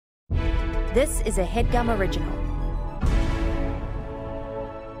This is a HeadGum original.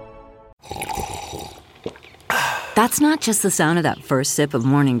 That's not just the sound of that first sip of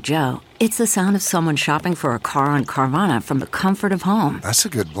Morning Joe. It's the sound of someone shopping for a car on Carvana from the comfort of home. That's a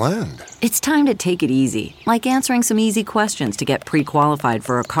good blend. It's time to take it easy, like answering some easy questions to get pre-qualified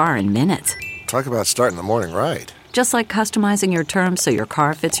for a car in minutes. Talk about starting the morning right. Just like customizing your terms so your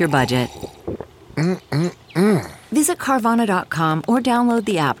car fits your budget. Visit Carvana.com or download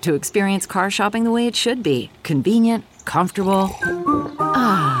the app to experience car shopping the way it should be. Convenient, comfortable.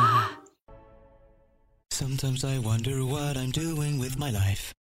 Ah. Sometimes I wonder what I'm doing with my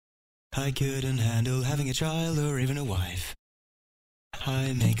life. I couldn't handle having a child or even a wife.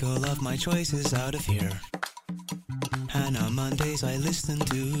 I make all of my choices out of fear. And on Mondays I listen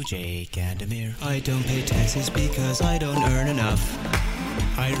to Jake and Amir. I don't pay taxes because I don't earn enough.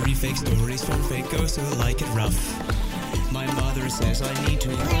 I read fake stories from fake ghosts who like it rough. My mother says I need to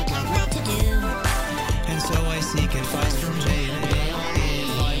work out what to do. And so I seek advice from Jay and Amir.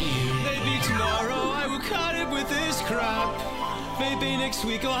 Maybe tomorrow I will cut it with this crap. Maybe next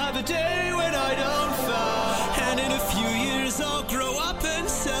week I'll have a day when I don't fast. And in a few years I'll grow up and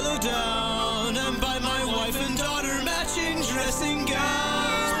settle down and buy my wife and daughter matching dressing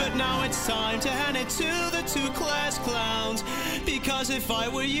gowns. But now it's time to hand it to the two-class clowns. Because if I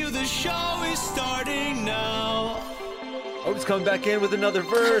were you, the show is starting now. Oh, he's coming back in with another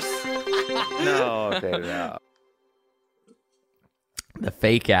verse. No, okay, no. The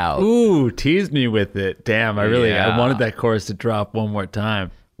fake out. Ooh, teased me with it. Damn, I wanted that chorus to drop one more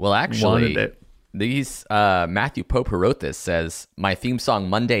time. Well, actually, Matthew Pope, who wrote this, says, my theme song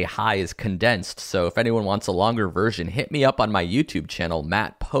Monday High is condensed, so if anyone wants a longer version, hit me up on my YouTube channel,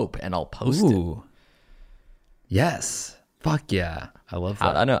 Matt Pope, and I'll post it. Yes. Fuck yeah. I love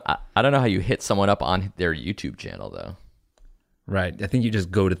that. I don't know how you hit someone up on their YouTube channel, though. Right. I think you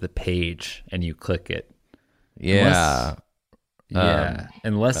just go to the page and you click it. Yeah.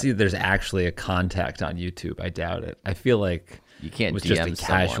 Unless there's actually a contact on YouTube, I doubt it. I feel like you can't it was DM just a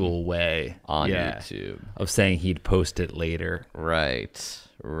casual way on YouTube of saying he'd post it later. Right.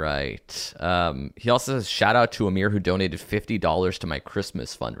 He also says, shout out to Amir who donated $50 to my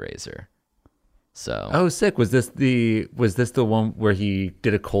Christmas fundraiser. So sick. Was this the one where he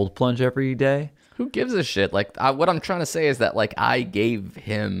did a cold plunge every day? Who gives a shit? Like, what I'm trying to say is that, like, I gave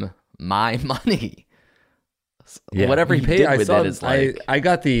him my money. Yeah, whatever he did with it is like I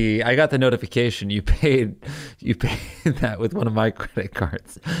got the notification you paid that with one of my credit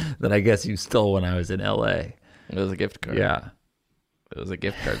cards that I guess you stole when I was in LA. It was a gift card. Yeah. It was a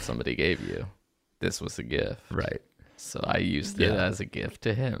gift card somebody gave you. This was a gift. Right. So I used it as a gift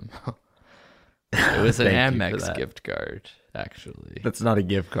to him. It was an Amex gift card, actually. That's not a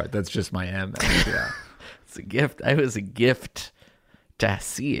gift card. That's just my Amex. Yeah. It's a gift. It was a gift to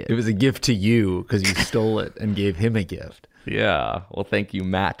see it. It was a gift to you because you stole it and gave him a gift. Yeah. Well, thank you,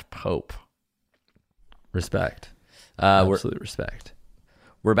 Matt Pope. Respect. Absolute respect.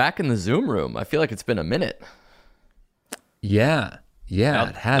 We're back in the Zoom room. I feel like it's been a minute. Yeah. Yeah,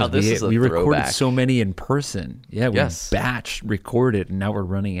 it has. We recorded so many in person. Yeah, we batch recorded and now we're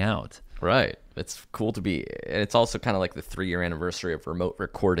running out. Right. It's cool to be, and it's also kind of like the 3-year anniversary of remote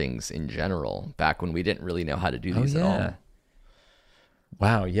recordings in general, back when we didn't really know how to do these at all.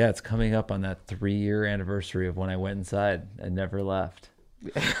 Wow, yeah, it's coming up on that 3-year anniversary of when I went inside and never left.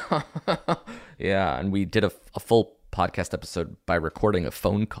 Yeah, and we did a full podcast episode by recording a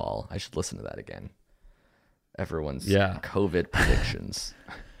phone call. I should listen to that again. Everyone's COVID predictions.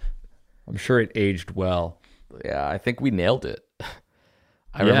 I'm sure it aged well. Yeah, I think we nailed it.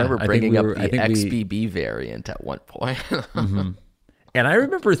 I remember bringing up the XBB variant at one point. Mm-hmm. And I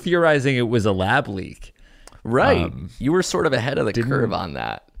remember theorizing it was a lab leak. Right. You were sort of ahead of the curve on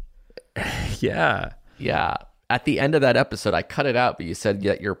that. Yeah. Yeah. At the end of that episode, I cut it out, but you said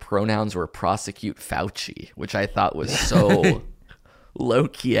that your pronouns were prosecute Fauci, which I thought was so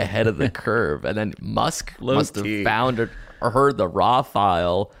low-key ahead of the curve. And then Musk must have found or heard the raw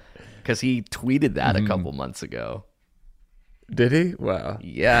file because he tweeted that a couple months ago. Did he? Wow.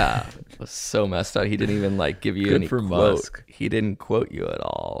 Yeah. It was so messed up. He didn't even give you any quote. Musk. He didn't quote you at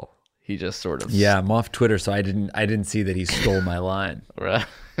all. He just sort of... Yeah, I'm off Twitter, so I didn't see that he stole my line. Right.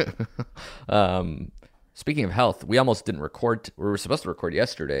 Speaking of health, we almost didn't record. We were supposed to record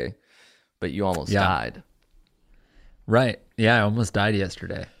yesterday, but you almost died. Right. Yeah, I almost died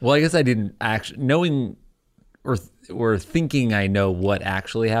yesterday. Well, I guess I didn't actually... Knowing or thinking I know what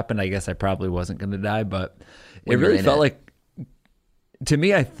actually happened, I guess I probably wasn't going to die, but it really felt like... To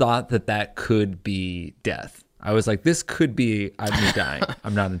me, I thought that could be death. I was like, this could be me dying.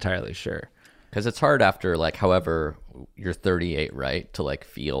 I'm not entirely sure. Because it's hard after like, however, you're 38, right? To like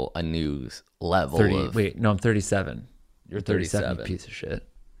feel a new level 30. of... Wait, no, I'm 37. You're 37, 37. you piece of shit.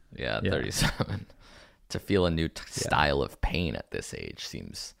 Yeah, 37. To feel a new style of pain at this age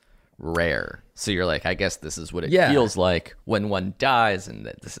seems rare. So you're like, I guess this is what it feels like when one dies, and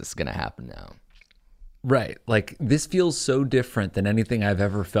that this is going to happen now. Right. Like, this feels so different than anything I've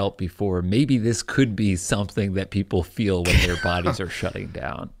ever felt before. Maybe this could be something that people feel when their bodies are shutting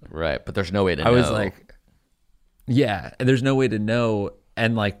down. Right. But there's no way to know. I was like, yeah, and there's no way to know.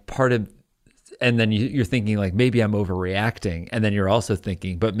 And like and then you're thinking like, maybe I'm overreacting. And then you're also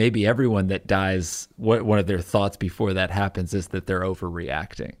thinking, but maybe everyone that dies, one of their thoughts before that happens is that they're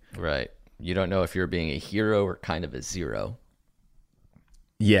overreacting. Right. You don't know if you're being a hero or kind of a zero.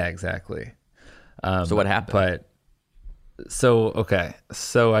 Yeah, exactly. So what happened? Okay.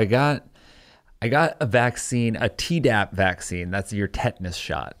 So I got a vaccine, a Tdap vaccine. That's your tetanus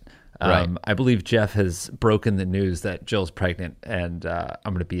shot. Right. I believe Jeff has broken the news that Jill's pregnant and I'm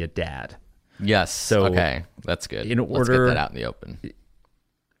going to be a dad. Yes. So okay. That's good. Let's get that out in the open.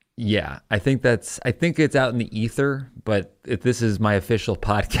 Yeah, I think it's out in the ether, but this is my official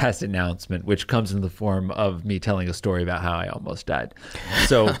podcast announcement, which comes in the form of me telling a story about how I almost died.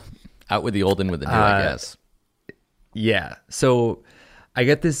 So out with the old and with the new, I guess. Yeah. So I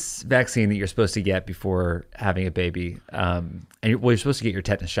get this vaccine that you're supposed to get before having a baby. And you're supposed to get your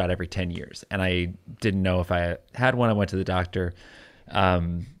tetanus shot every 10 years. And I didn't know if I had one. I went to the doctor,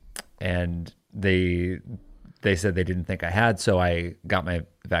 and they said they didn't think I had, so I got my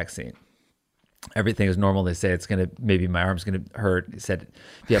vaccine. Everything is normal. They say maybe my arm's gonna hurt. They said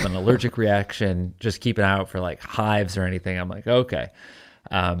if you have an allergic reaction, just keep an eye out for like hives or anything. I'm like, okay.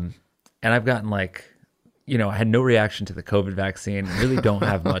 And I've gotten like, I had no reaction to the COVID vaccine. Really don't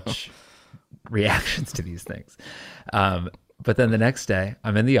have much reactions to these things. But then the next day,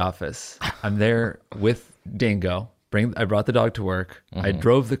 I'm in the office. I'm there with Dingo. I brought the dog to work. Mm-hmm. I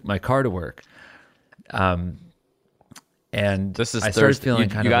drove my car to work. And this is I started Thursday. feeling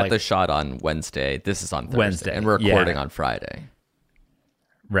You got the shot on Wednesday. This is on Thursday, and we're recording on Friday.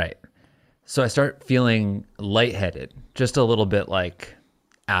 Right. So I start feeling lightheaded, just a little bit like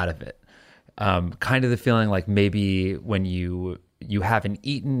out of it. Kind of the feeling like maybe when you haven't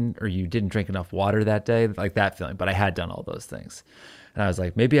eaten or you didn't drink enough water that day, like that feeling. But I had done all those things, and I was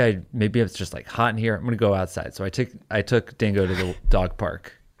like, maybe it's just like hot in here. I'm gonna go outside. So I took Dingo to the dog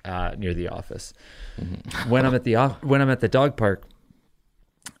park near the office. Mm-hmm. When I'm at the dog park,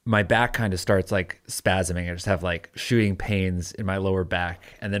 my back kind of starts like spasming. I just have like shooting pains in my lower back,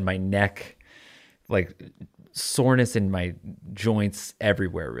 and then my neck, like soreness in my joints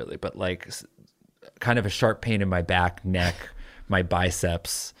everywhere, really, but like kind of a sharp pain in my back, neck, my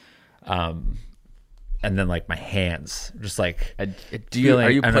biceps, and then like my hands, just like. Are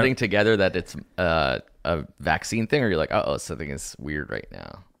you putting together that it's a vaccine thing, or you're like, oh, something is weird right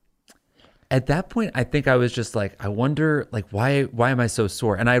now? At that point, I think I was just like, I wonder, like, why am I so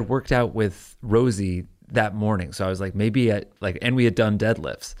sore? And I had worked out with Rosie that morning, so I was like, and we had done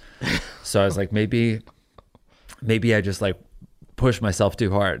deadlifts, so I was like, maybe I just like pushed myself too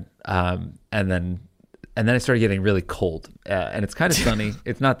hard, and then I started getting really cold, and it's kind of sunny.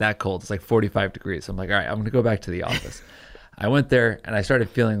 It's not that cold. It's like 45 degrees. So I'm like, all right, I'm gonna go back to the office. I went there, and I started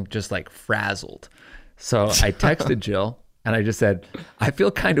feeling just like frazzled. So I texted Jill. And I just said, I feel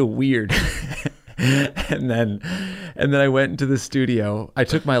kind of weird. and then I went into the studio. I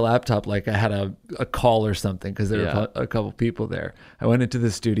took my laptop like I had a call or something because there were a couple people there. I went into the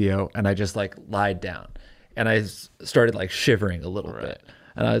studio and I just like lied down. And I started like shivering a little bit.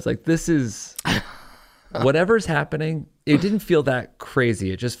 And I was like, this is whatever's happening. It didn't feel that crazy.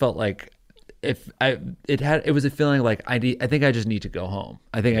 It just felt like it was a feeling like I think I just need to go home.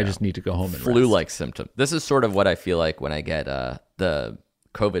 I think I just need to go home and flu-like symptom. This is sort of what I feel like when I get the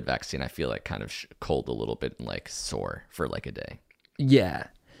COVID vaccine. I feel like kind of cold a little bit and like sore for like a day. Yeah.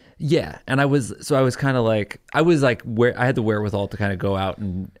 And I was kind of like, where I had the wherewithal to kind of go out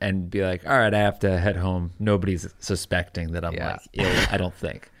and be like, all right, I have to head home. Nobody's suspecting that I'm like ill, I don't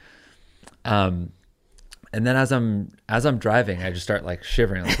think. And then as I'm driving, I just start like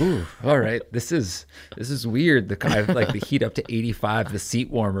shivering. Like, ooh, all right, this is weird. I have like the heat up to 85. The seat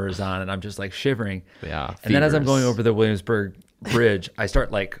warmer is on, and I'm just like shivering. Yeah. And then as I'm going over the Williamsburg Bridge, I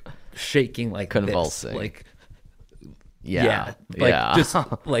start like shaking, like convulsing. This, like yeah. Just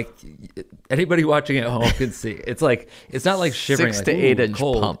like anybody watching at home can see. It's like it's not like shivering. 6 like, to 8 inch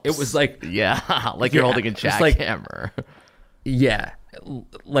cold. pumps. It was like like you're holding a jackhammer. Yeah.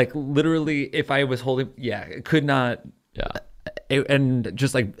 Like literally if I was holding it could not and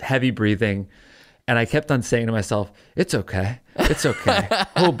just like heavy breathing, and I kept on saying to myself, it's okay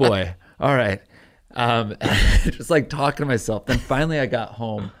oh boy, All right. Just like talking to myself. Then finally I got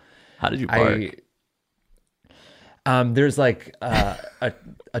home. How did you park? There's like a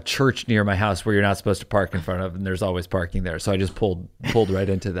church near my house where you're not supposed to park in front of, and there's always parking there. So I just pulled right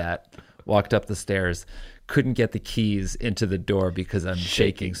into that, walked up the stairs, couldn't get the keys into the door because I'm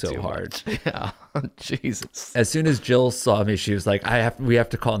shaking so hard. Yeah, Jesus. As soon as Jill saw me, she was like, we have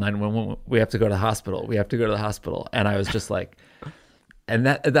to call 911. We have to go to the hospital. We have to go to the hospital. And I was just like, and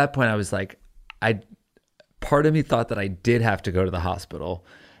at that point I was like, part of me thought that I did have to go to the hospital.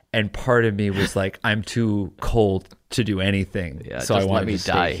 And part of me was like, I'm too cold to do anything. Yeah, so just I wanted let me to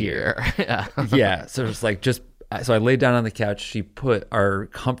stay die here. Yeah. Yeah. So it's like, so I laid down on the couch. She put our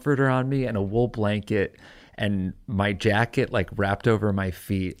comforter on me and a wool blanket and my jacket like wrapped over my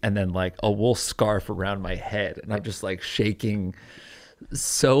feet and then like a wool scarf around my head. And I'm just like shaking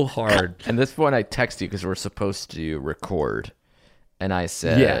so hard. And this point I text you because we're supposed to record. And I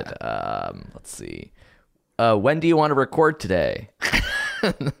said, let's see. When do you want to record today?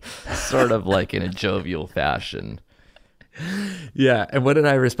 Sort of like in a jovial fashion. Yeah. And what did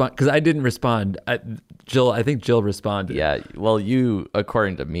I respond? Because I didn't respond. I think Jill responded. Yeah. Well, you,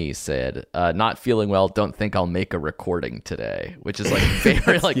 according to me, said, not feeling well, don't think I'll make a recording today, which is like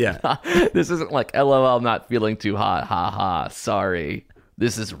very like, this isn't like, LOL, not feeling too hot. Ha ha. Sorry.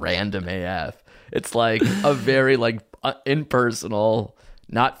 This is random AF. It's like a very like impersonal,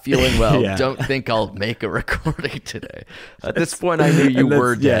 not feeling well. Don't think I'll make a recording today. At this point, I knew you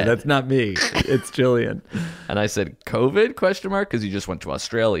were dead. Yeah, that's not me. It's Jillian. And I said, COVID, question mark? Because you just went to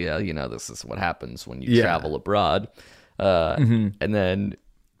Australia. You know, this is what happens when you travel abroad. And then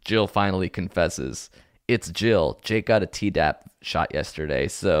Jill finally confesses, it's Jill. Jake got a Tdap shot yesterday,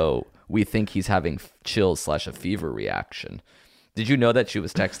 so we think he's having chills / a fever reaction. Did you know that she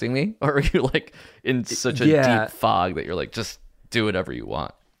was texting me? Or are you like in such a deep fog that you're like, just do whatever you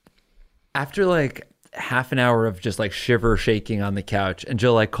want? After like half an hour of just like shiver shaking on the couch, and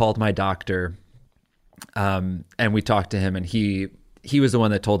Jill like called my doctor, and we talked to him, and he was the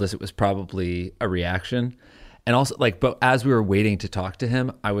one that told us it was probably a reaction. And also like, but as we were waiting to talk to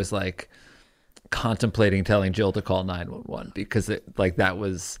him, I was like contemplating telling Jill to call 911 because it like that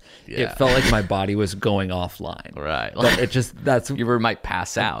was it felt like my body was going offline. Right. But it just you might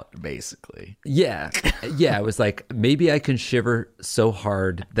pass out basically. Yeah. It was like maybe I can shiver so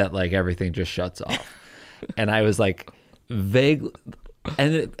hard that like everything just shuts off. And I was like vague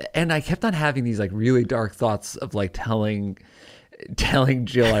and I kept on having these like really dark thoughts of like telling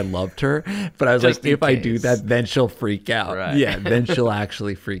Jill I loved her, but I was just like, if I do that, then she'll freak out. Right. Yeah, then she'll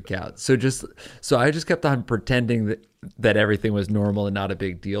actually freak out. So I just kept on pretending that everything was normal and not a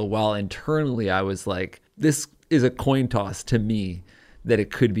big deal, while internally I was like, this is a coin toss to me that it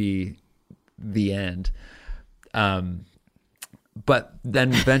could be the end. But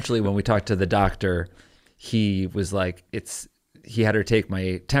then eventually when we talked to the doctor, he was like, he had her take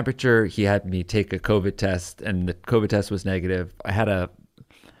my temperature. He had me take a COVID test, and the COVID test was negative. I had a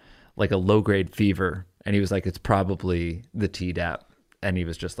low grade fever, and he was like, it's probably the Tdap. And he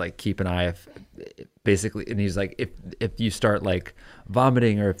was just like, keep an eye basically. And he's like, if you start like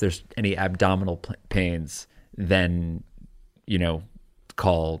vomiting or if there's any abdominal pains, then,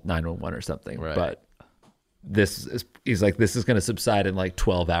 call 911 or something. Right. But he's like, this is going to subside in like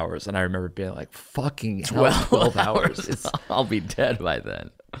 12 hours. And I remember being like, fucking 12 hours. I'll be dead by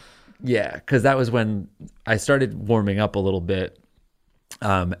then. Yeah. Cause that was when I started warming up a little bit.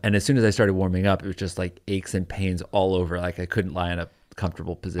 And as soon as I started warming up, it was just like aches and pains all over. Like I couldn't lie in a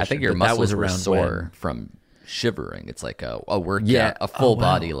comfortable position. I think your muscles were sore from shivering. It's like a workout, a full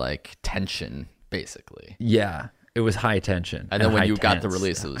body like tension basically. Yeah. It was high tension. And then when you got the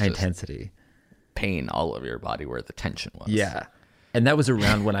release, it was high just intensity. Pain all over your body where the tension was. Yeah. And that was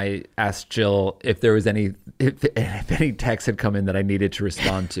around when I asked Jill if there was if any texts had come in that I needed to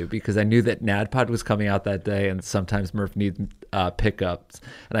respond to, because I knew that NADPOD was coming out that day, and sometimes Murph needs pickups,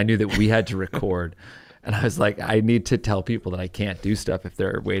 and I knew that we had to record. And I was like, I need to tell people that I can't do stuff if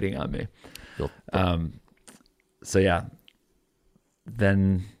they're waiting on me. So yeah.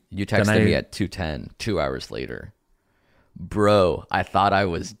 Then you texted me at 2:10, 2 hours later. Bro, I thought I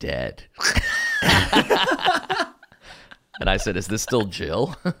was dead. And I said, is this still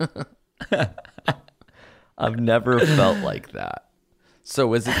Jill? I've never felt like that. So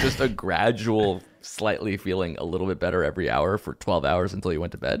was it just a gradual, slightly feeling a little bit better every hour for 12 hours until you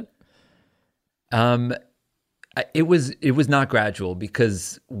went to bed? It was not gradual,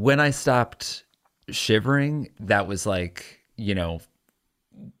 because when I stopped shivering, that was like,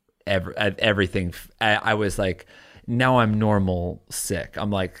 everything. I was like, now I'm normal sick.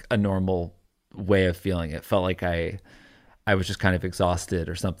 I'm like a normal way of feeling. It felt like I I was just kind of exhausted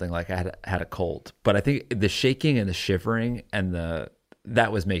or something, like I had a cold. But I think the shaking and the shivering and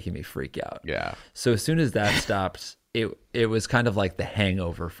that was making me freak out. Yeah. So as soon as that stopped, it was kind of like the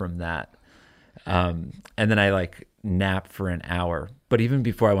hangover from that. And then I like napped for an hour. But even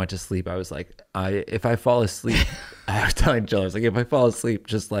before I went to sleep, I was like, if I fall asleep, I was telling Jill, I was like, if I fall asleep,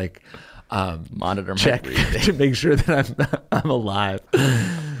 just like Monitor my check breathing. to make sure that I'm alive.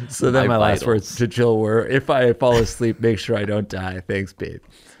 So then my last vitals. words to Jill were, if I fall asleep, make sure I don't die. Thanks, babe.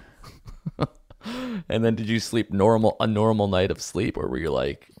 And then did you sleep a normal night of sleep, or were you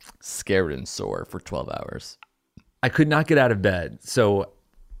like scared and sore for 12 hours? I could not get out of bed. So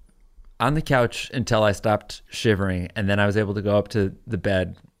on the couch until I stopped shivering, and then I was able to go up to the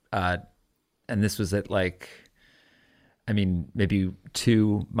bed. And this was at maybe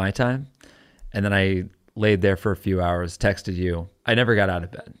 2 my time. And then I laid there for a few hours, texted you. I never got out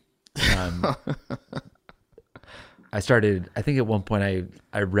of bed. I think at one point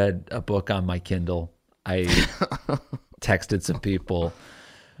I read a book on my Kindle. I texted some people.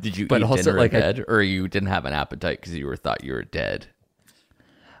 Did you But eat also, dinner like, in bed, or you didn't have an appetite because you thought you were dead?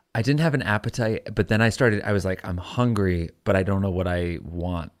 I didn't have an appetite, but then I was like, I'm hungry, but I don't know what I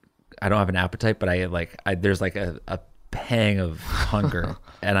want. I don't have an appetite, but there's like a pang of hunger.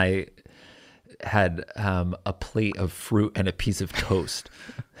 And I had a plate of fruit and a piece of toast.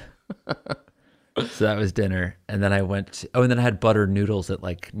 So that was dinner. And then and then I had buttered noodles at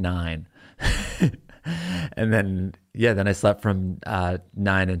like 9. And then I slept from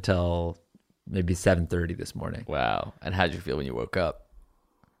 9 until maybe 7:30 this morning. Wow. And how'd you feel when you woke up?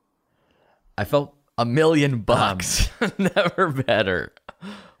 I felt $1 million. Never better.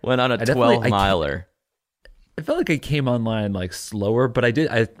 Went on a 12-miler. I felt like I came online like slower, but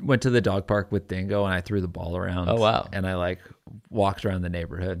I went to the dog park with Dingo and I threw the ball around. Oh, wow. And I like walked around the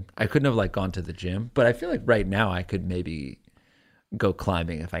neighborhood. I couldn't have like gone to the gym, but I feel like right now I could maybe go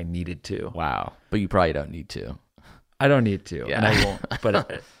climbing if I needed to. Wow. But you probably don't need to. I don't need to, Yeah. and I won't.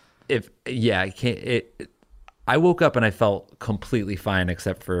 But I can't. I woke up and I felt completely fine,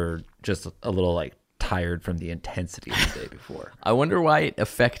 except for just a little like tired from the intensity of the day before. I wonder why it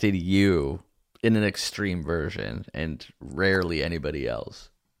affected you in an extreme version and rarely anybody else.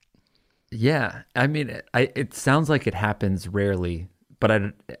 Yeah, I mean, it sounds like it happens rarely,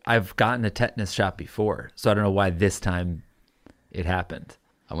 but I've gotten a tetanus shot before, so I don't know why this time it happened.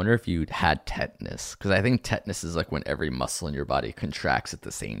 I wonder if you had tetanus, because I think tetanus is like when every muscle in your body contracts at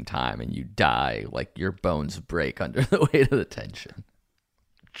the same time and you die, like your bones break under the weight of the tension.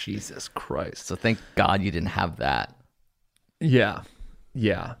 Jesus Christ. So thank God you didn't have that. Yeah.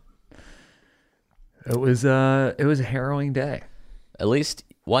 It was a harrowing day. At least,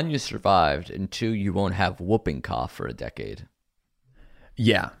 1, you survived, and 2, you won't have whooping cough for a decade.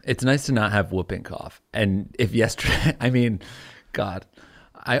 Yeah, it's nice to not have whooping cough. And if yesterday, I mean, God,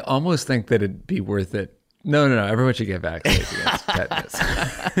 I almost think that it'd be worth it. No, everyone should get vaccinated against tetanus.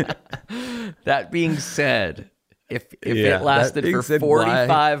 That being said, if Yeah, it lasted that being for said,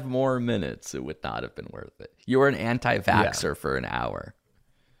 45 more minutes, it would not have been worth it. You were an anti-vaxxer for an hour.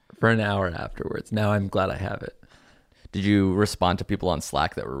 For an hour afterwards. Now I'm glad I have it. Did you respond to people on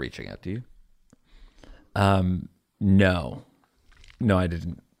Slack that were reaching out to you? No, I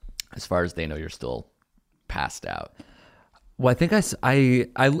didn't. As far as they know, you're still passed out. Well, I think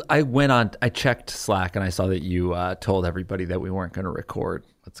I went on. I checked Slack and I saw that you told everybody that we weren't going to record.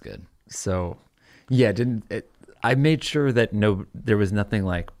 That's good. So, yeah, I made sure that there was nothing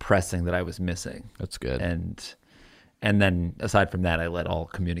like pressing that I was missing. That's good. And then aside from that, I let all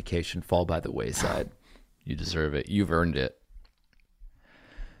communication fall by the wayside. You deserve it. You've earned it.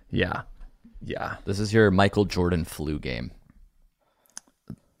 Yeah. This is your Michael Jordan flu game.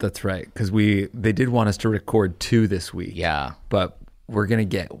 That's right. Because they did want us to record 2 this week. Yeah. But we're going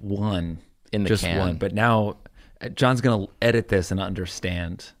to get 1. In the just can. 1. But now John's going to edit this and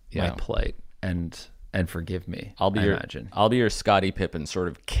understand my Yeah. plight and forgive me. I'll be your Scottie Pippen, sort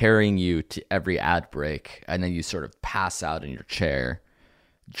of carrying you to every ad break, and then you sort of pass out in your chair,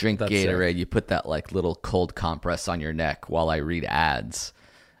 drink That's Gatorade, sick. you put that like little cold compress on your neck while I read ads,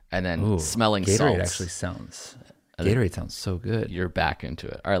 and then Ooh, smelling Gatorade salts. Gatorade sounds so good. You're back into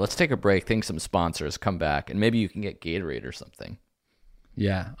it. All right, let's take a break, think some sponsors, come back, and maybe you can get Gatorade or something.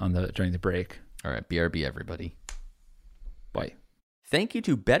 Yeah, during the break. All right, BRB everybody. Bye. Thank you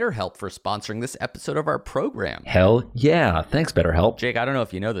to BetterHelp for sponsoring this episode of our program. Hell yeah. Thanks, BetterHelp. Jake, I don't know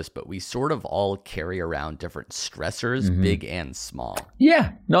if you know this, but we sort of all carry around different stressors, big and small.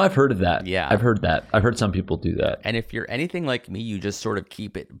 Yeah. No, I've heard of that. Yeah. I've heard that. I've heard some people do that. And if you're anything like me, you just sort of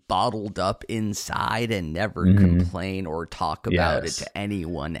keep it bottled up inside and never complain or talk about it to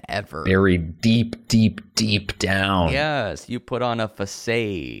anyone ever. Very deep, deep, deep down. Yes, you put on a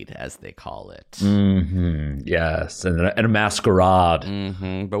facade, as they call it. Yes. And a masquerade.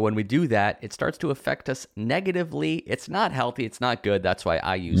 But when we do that, it starts to affect us negatively. It's not healthy. It's not good. That's why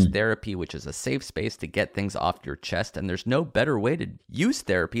I use therapy, which is a safe space to get things off your chest. And there's no better way to use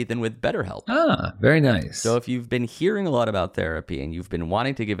therapy than with BetterHelp. Ah, very nice. So if you've been hearing a lot about therapy and you've been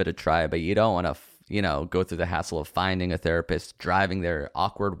wanting to give it a try, but you don't want to, go through the hassle of finding a therapist, driving their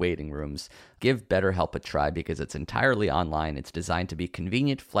awkward waiting rooms, give BetterHelp a try because it's entirely online. It's designed to be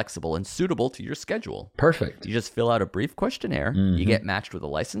convenient, flexible, and suitable to your schedule. Perfect. You just fill out a brief questionnaire, you get matched with a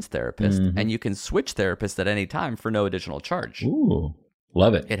licensed therapist, and you can switch therapists at any time for no additional charge. Ooh,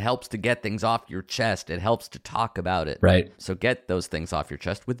 love it. It helps to get things off your chest. It helps to talk about it. Right. So get those things off your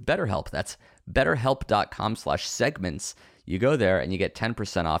chest with BetterHelp. That's betterhelp.com/segments. You go there and you get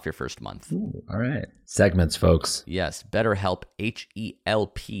 10% off your first month. Ooh, all right. Segments, folks. Yes, BetterHelp,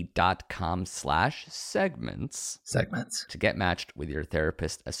 HELP.com/segments. Segments. To get matched with your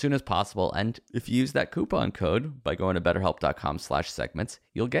therapist as soon as possible. And if you use that coupon code by going to betterhelp.com/segments,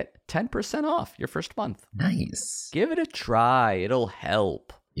 you'll get 10% off your first month. Nice. Give it a try. It'll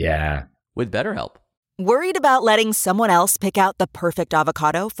help. Yeah. With BetterHelp. Worried about letting someone else pick out the perfect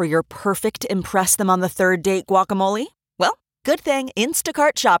avocado for your perfect impress them on the third date guacamole? Well, good thing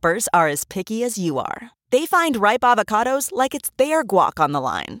Instacart shoppers are as picky as you are. They find ripe avocados like it's their guac on the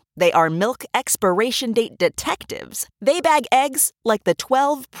line. They are milk expiration date detectives. They bag eggs like the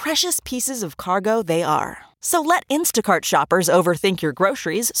 12 precious pieces of cargo they are. So let Instacart shoppers overthink your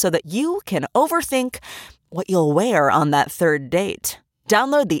groceries so that you can overthink what you'll wear on that third date.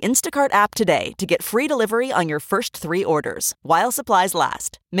 Download the Instacart app today to get free delivery on your first 3 orders, while supplies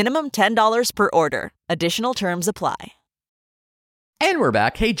last. Minimum $10 per order. Additional terms apply. And we're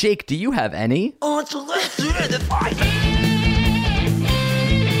back. Hey, Jake, do you have any? Oh, so let's do the fight.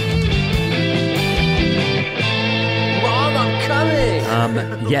 Mom, I'm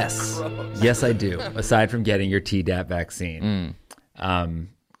coming. Yes. Yes, I do. Aside from getting your Tdap vaccine.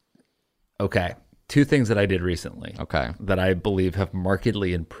 Okay. 2 things that I did recently. Okay. That I believe have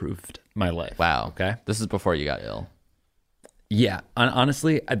markedly improved my life. Wow. Okay. This is before you got ill. Yeah.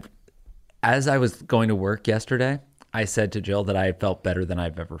 Honestly, as I was going to work yesterday, I said to Jill that I felt better than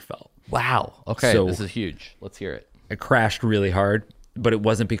I've ever felt. Wow. Okay. So- this is huge. Let's hear it. I crashed really hard, but it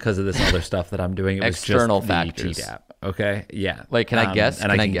wasn't because of this other stuff that I'm doing. It was External just factors. the Tdap. Okay. Yeah. Like, can I guess?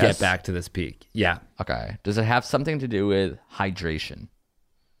 And Can I I can guess? get back to this peak. Yeah. Okay. Does it have something to do with hydration?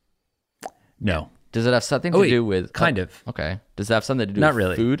 No. Does it have something to wait, do with... kind of. Okay. Does it have something to do Not with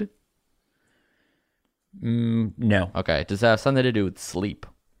really. food? No. Okay. Does it have something to do with sleep?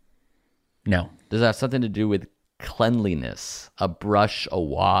 No. Does it have something to do with cleanliness? A brush, a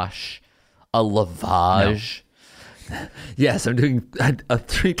wash, a lavage? Yes, I'm doing a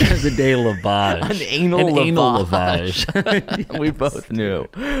 3 times a day lavage. An anal lavage. We both knew.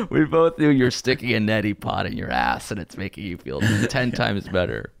 We both knew you're sticking a neti pot in your ass and it's making you feel 10 times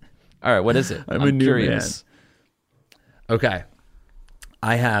better. All right, what is it? I'm a new curious. man. Okay.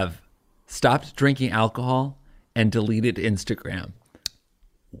 I have stopped drinking alcohol and deleted Instagram.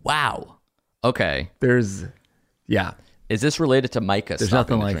 Wow. Okay. Yeah. Is this related to Micah There's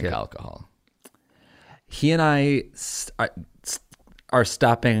stopping nothing to like drink it. alcohol? He and I are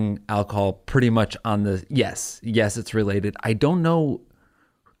stopping alcohol pretty much on the... Yes, it's related. I don't know.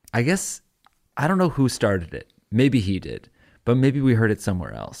 I guess I don't know who started it. Maybe he did, but maybe we heard it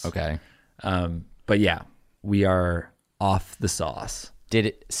somewhere else. Okay. But yeah, we are off the sauce.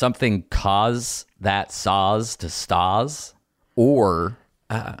 Did something cause that SARS to stars? Or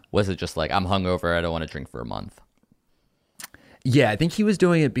was it just like, I'm hungover, I don't want to drink for a month? Yeah, I think he was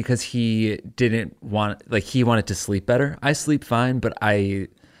doing it because he didn't want, like, he wanted to sleep better. I sleep fine, but I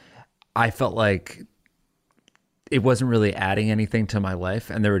felt like it wasn't really adding anything to my life.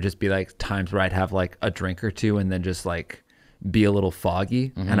 And there would just be like times where I'd have like a drink or two and then just like be a little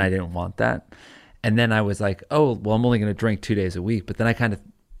foggy. And I didn't want that. And then I was like, oh, well, I'm only going to drink 2 days a week. But then I kind of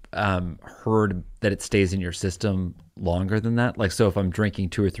heard that it stays in your system longer than that. Like, so if I'm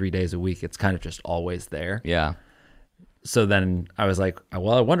drinking 2 or 3 days a week, it's kind of just always there. Yeah. So then I was like,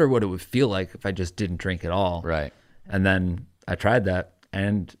 well, I wonder what it would feel like if I just didn't drink at all. Right. And then I tried that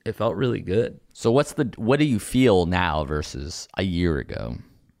and it felt really good. So what do you feel now versus a year ago?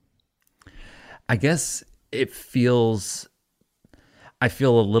 I guess it feels, I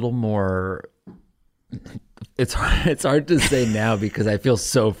feel a little more. It's hard to say now because I feel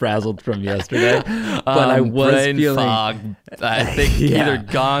so frazzled from yesterday. But I was brain feeling fog. I think either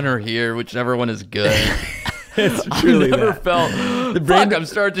gone or here, whichever one is good. It's truly I never that. felt the brain. I'm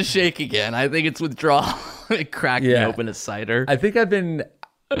starting to shake again. I think it's withdrawal. It cracked me open a cider. I think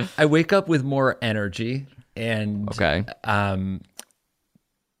I wake up with more energy and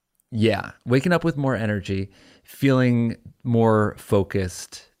waking up with more energy, feeling more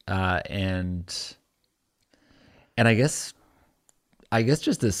focused, and I guess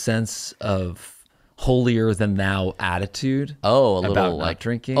just a sense of holier than thou attitude. Oh, a little about like not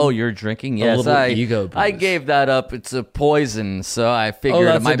drinking. Oh, you're drinking? Yes, little ego boost. I gave that up. It's a poison, so I figured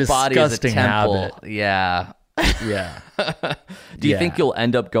that's my a body is a disgusting temple. habit. Yeah. Yeah. Do you think you'll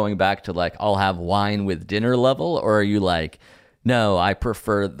end up going back to like I'll have wine with dinner level, or are you like, no, I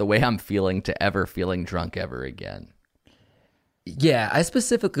prefer the way I'm feeling to ever feeling drunk ever again? Yeah, I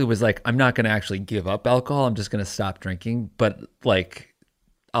specifically was like, I'm not going to actually give up alcohol. I'm just going to stop drinking. But like,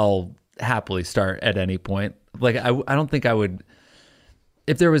 I'll happily start at any point. Like, I don't think I would,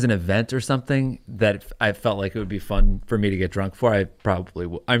 if there was an event or something that I felt like it would be fun for me to get drunk for, I probably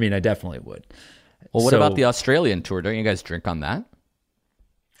would. I mean, I definitely would. Well, what about the Australian tour? Don't you guys drink on that?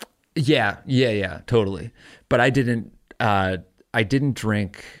 Yeah, totally. But I didn't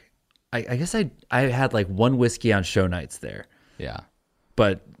drink. I guess I had like one whiskey on show nights there. Yeah.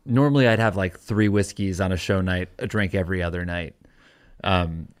 But normally I'd have like 3 whiskeys on a show night, a drink every other night.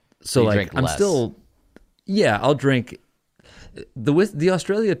 So like I'm less. still, I'll drink. The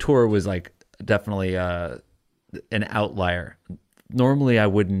Australia tour was like definitely an outlier. Normally I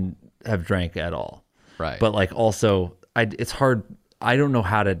wouldn't have drank at all. Right. But like also it's hard. I don't know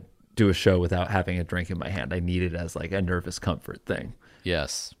how to do a show without having a drink in my hand. I need it as like a nervous comfort thing.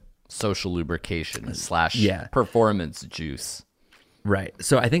 Yes. Social lubrication / performance juice. Right.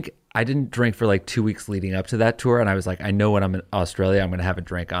 So I think I didn't drink for like 2 weeks leading up to that tour. And I was like, I know when I'm in Australia, I'm going to have a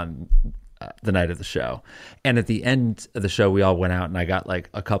drink on the night of the show. And at the end of the show, we all went out and I got like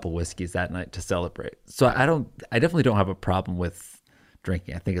a couple whiskeys that night to celebrate. So I definitely don't have a problem with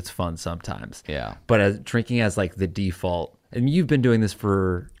drinking. I think it's fun sometimes. Yeah. But drinking as like the default, and you've been doing this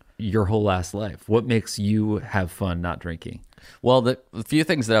for your whole last life. What makes you have fun not drinking? Well, the few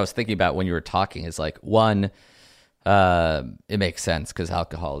things that I was thinking about when you were talking is like, one, it makes sense because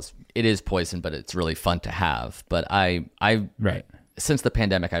alcohol is poison, but it's really fun to have. But I since the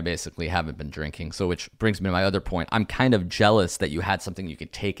pandemic, I basically haven't been drinking. So which brings me to my other point. I'm kind of jealous that you had something you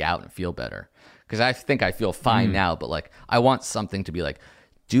could take out and feel better. Because I think I feel fine now, but like I want something to be like,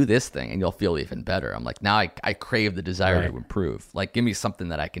 do this thing and you'll feel even better. I'm like, now I crave the desire to improve. Like, give me something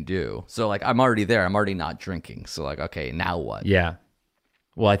that I can do. So like, I'm already there. I'm already not drinking. So like, okay, now what? Yeah.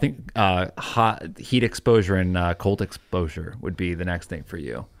 Well, I think heat exposure and cold exposure would be the next thing for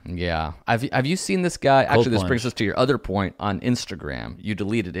you. Yeah. Have you seen this guy? Actually, this plunge. brings us to your other point on Instagram. You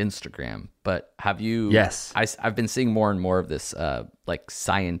deleted Instagram, but have you? Yes. I've been seeing more and more of this like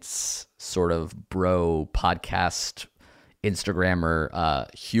science sort of bro podcast Instagrammer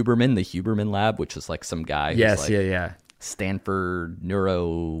Huberman, the Huberman Lab, which is like some guy. Yes, who's like yeah. Stanford neuro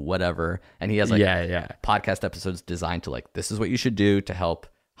whatever, and he has like podcast episodes designed to like, this is what you should do to help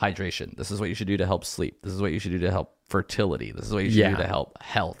hydration, this is what you should do to help sleep, this is what you should do to help fertility, this is what you should do to help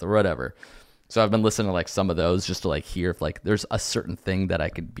health or whatever. So I've been listening to like some of those just to like hear if like there's a certain thing that I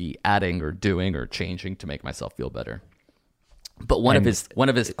could be adding or doing or changing to make myself feel better. But one of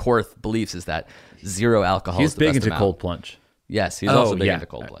his core beliefs is that zero alcohol He's is the big best into amount. cold plunge. Yes, he's also big into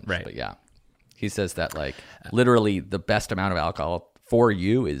cold plunge. Right. But yeah, he says that like literally the best amount of alcohol for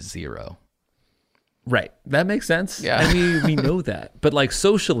you is 0. Right. That makes sense. Yeah. I mean, we know that. But like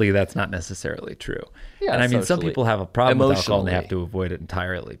socially, that's not necessarily true. Yeah, and I mean, some socially. people have a problem with alcohol and they Emotionally. have to avoid it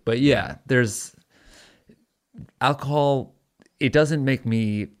entirely. But yeah, there's alcohol. It doesn't make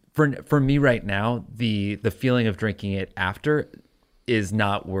me, for me right now, the feeling of drinking it after is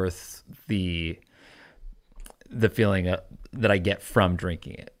not worth the feeling that I get from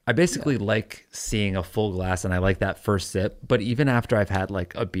drinking it. I basically like seeing a full glass and I like that first sip, but even after I've had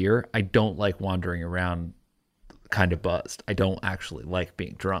like a beer, I don't like wandering around kind of buzzed. I don't actually like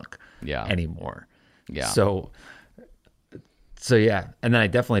being drunk anymore. Yeah. So yeah. And then I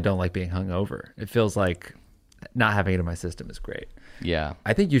definitely don't like being hungover. It feels like not having it in my system is great. Yeah.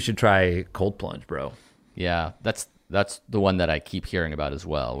 I think you should try cold plunge, bro. Yeah. That's the one that I keep hearing about as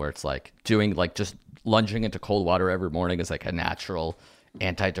well, where it's like doing like just lunging into cold water every morning is like a natural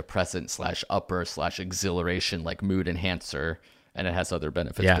antidepressant / upper / exhilaration, like mood enhancer. And it has other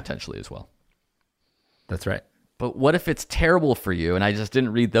benefits potentially as well. That's right. But what if it's terrible for you? And I just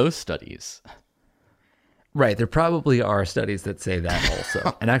didn't read those studies. Right. There probably are studies that say that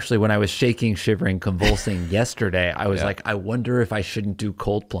also. And actually, when I was shaking, shivering, convulsing yesterday, I was like, I wonder if I shouldn't do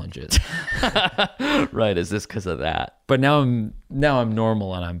cold plunges. Right. Is this because of that? But now I'm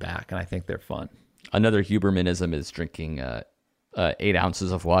normal and I'm back, and I think they're fun. Another Hubermanism is drinking 8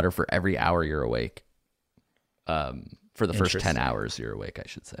 ounces of water for every hour you're awake. For the first 10 hours you're awake, I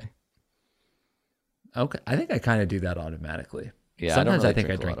should say. Okay. I think I kind of do that automatically. Yeah. Sometimes I don't really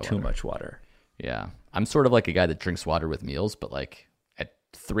think I drink a lot of too water. much water. Yeah. I'm sort of like a guy that drinks water with meals, but like at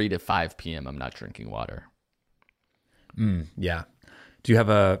 3 to 5 p.m. I'm not drinking water. Yeah. Do you have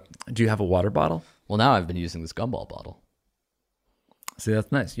a water bottle? Well, now I've been using this gumball bottle. See,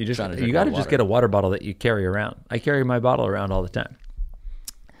 that's nice. You Trying to drink got to more just water. get a water bottle that you carry around. I carry my bottle around all the time.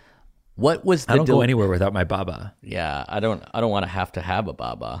 What was the I don't go anywhere without my baba. Yeah, I don't want to have a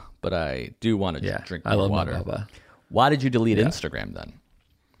baba, but I do want to drink more I love water. my baba. Why did you delete Instagram then?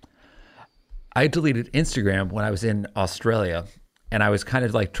 I deleted Instagram when I was in Australia, and I was kind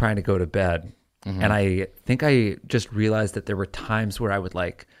of like trying to go to bed. And I think I just realized that there were times where I would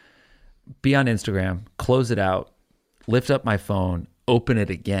like be on Instagram, close it out, lift up my phone, open it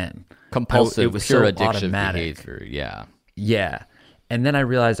again. Compulsive, It was pure so addiction automatic. behavior. Yeah. Yeah. And then I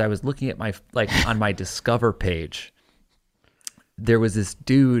realized I was looking at my, like on my Discover page, there was this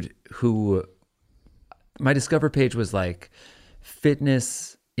dude who, my Discover page was like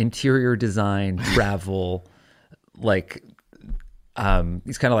fitness, interior design, travel, like,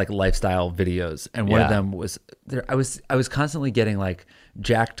 these kind of like lifestyle videos. And one of them was there. I was constantly getting like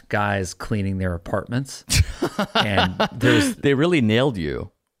jacked guys cleaning their apartments. And They really nailed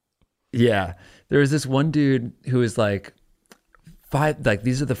you. yeah, there was this one dude who was like,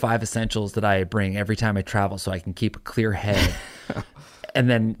 these are the 5 essentials that I bring every time I travel so I can keep a clear head. And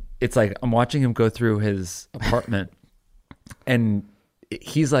then it's like, I'm watching him go through his apartment, and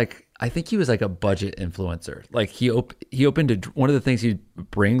he's like, I think he was like a budget influencer. Like he opened one of the things he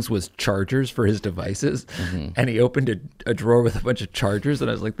brings was chargers for his devices. And he opened a drawer with a bunch of chargers. And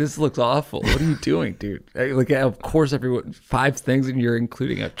I was like, this looks awful. What are you doing, dude? Like, of course, 5 things and you're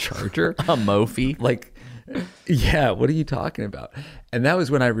including a charger. A Mophie. Like, yeah, what are you talking about? And that was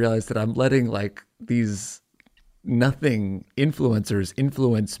when I realized that I'm letting like these nothing influencers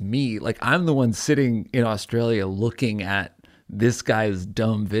influence me. Like I'm the one sitting in Australia looking at this guy's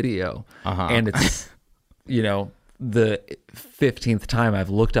dumb video. And it's, the 15th time I've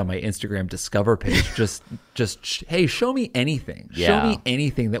looked on my Instagram Discover page, hey, show me anything. Show me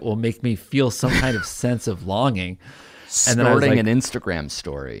anything that will make me feel some kind of sense of longing. And then I was Starting like, an Instagram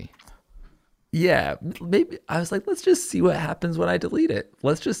story. yeah, maybe I was like, let's just see what happens when I delete it.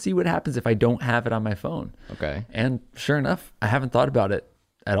 Let's just see what happens if I don't have it on my phone. Okay. And sure enough, I haven't thought about it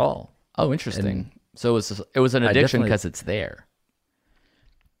at all. Oh, interesting. So it was an addiction definitely- because it's there.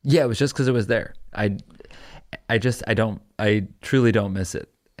 Yeah, it was just because it was there. I truly don't miss it.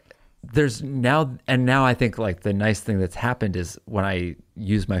 There's now I think like the nice thing that's happened is when I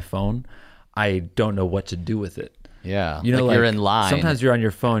use my phone, I don't know what to do with it. Yeah. You know, like you're in line. Sometimes you're on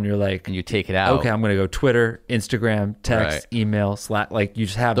your phone, you're like, and you take it out. okay, I'm going to go Twitter, Instagram, text, email, Slack. Like you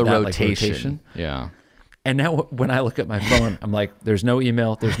just have The that rotation. like rotation. Yeah. And now when I look at my phone, I'm like, there's no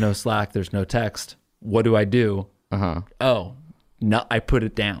email, there's no Slack, there's no text. What do? Oh, no, I put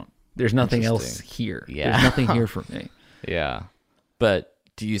it down. There's nothing else here. Yeah. There's nothing here for me. Yeah. But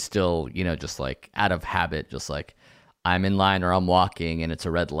do you still, just like out of habit, just like I'm in line or I'm walking and it's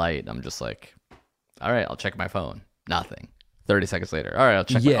a red light, I'm just like, all right, I'll check my phone. Nothing. 30 seconds later. All right, I'll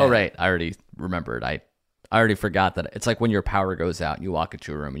check. Yeah. Oh, right. I already remembered. I already forgot that. It's like when your power goes out and you walk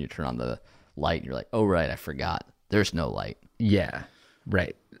into a room and you turn on the light and you're like, oh, right, I forgot. There's no light. Yeah,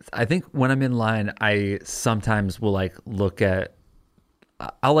 right. I think when I'm in line, I sometimes will like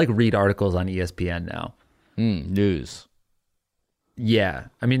I'll like read articles on ESPN now. News. Yeah.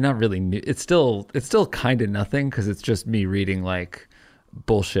 I mean, not really new. It's still kind of nothing because it's just me reading like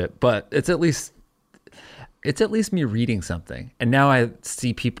bullshit, but it's at least me reading something. And now I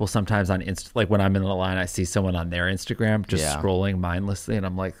see people sometimes on like when I'm in the line, I see someone on their Instagram just scrolling mindlessly, and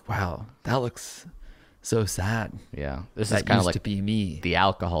I'm like, wow, that looks so sad. Yeah. This That is kind of used like to be me. the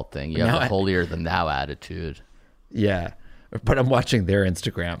alcohol thing. You Now have the holier than thou attitude. Yeah. But I'm watching their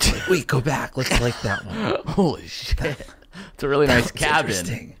Instagram. Like, wait, go back. Let's like that one. Holy shit. It's a really nice cabin.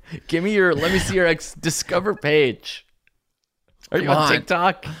 interesting. Let me see your Discover page. Are you Come on on.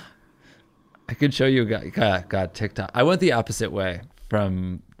 TikTok? I could show you got TikTok. I went the opposite way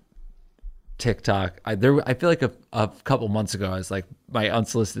from TikTok. I feel like a couple months ago, I was like, my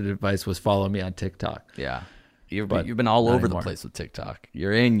unsolicited advice was follow me on TikTok. Yeah. You've But been all not over anymore. the place with TikTok.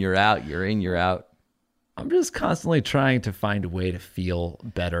 You're in, you're out. You're in, you're out. I'm just constantly trying to find a way to feel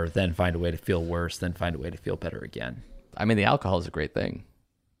better, then find a way to feel worse, then find a way to feel better again. I mean, the alcohol is a great thing.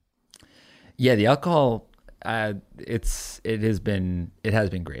 Yeah, the alcohol, it has been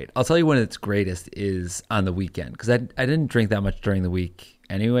great. I'll tell you when it's greatest is on the weekend, because I didn't drink that much during the week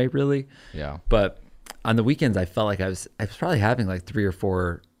anyway, really. Yeah. But on the weekends, I felt like I was probably having like 3 or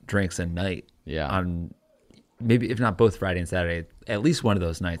 4 drinks a night. Yeah. On maybe if not both Friday and Saturday, at least one of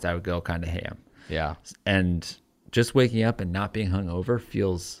those nights I would go kind of ham. Yeah. And just waking up and not being hungover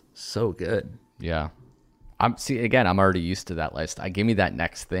feels so good. Yeah. I'm already used to that lifestyle. Give me that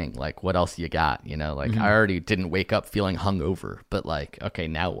next thing. Like, what else you got? You know, like I already didn't wake up feeling hungover, but like, okay,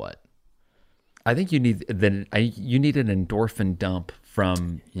 now what? I think you need an endorphin dump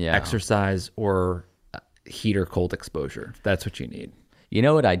from exercise or heat or cold exposure. That's what you need. You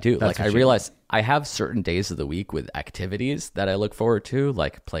know what I do? Like, I realize I have certain days of the week with activities that I look forward to,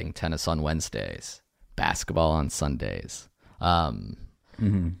 like playing tennis on Wednesdays, basketball on Sundays.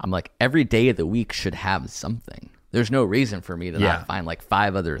 I'm like, every day of the week should have something. There's no reason for me to not find like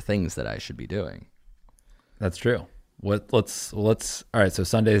 5 other things that I should be doing. That's true. Let's all right. So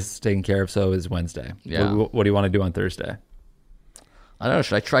Sunday's taken care of. So is Wednesday. Yeah. What do you want to do on Thursday? I don't know.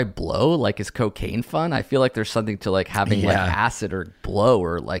 Should I try blow? Like, is cocaine fun? I feel like there's something to like having like acid or blow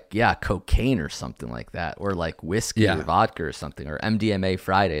or like, cocaine or something like that. Or like whiskey or vodka or something, or MDMA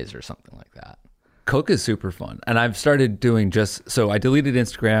Fridays or something like that. Coke is super fun. And I've started doing I deleted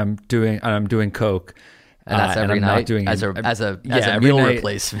Instagram, I'm doing Coke. And that's every and I'm night not doing as a meal night,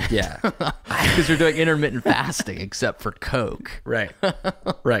 replacement. Yeah. Because you're doing intermittent fasting except for Coke. Right.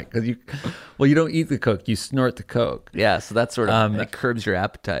 Right. Because you don't eat the Coke, you snort the Coke. Yeah, so that sort of it curbs your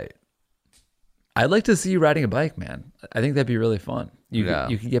appetite. I'd like to see you riding a bike, man. I think that'd be really fun. You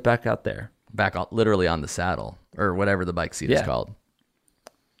could get back out there. Literally on the saddle, or whatever the bike seat is called.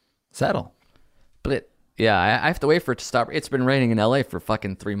 Saddle. But I have to wait for it to stop. It's been raining in LA for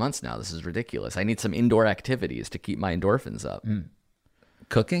fucking 3 months now. This is ridiculous. I need some indoor activities to keep my endorphins up.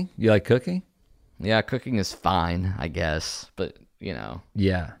 Cooking? You like cooking? Yeah, cooking is fine, I guess. But, you know.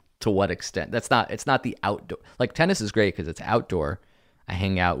 Yeah. To what extent? It's not the outdoor. Like, tennis is great because it's outdoor. I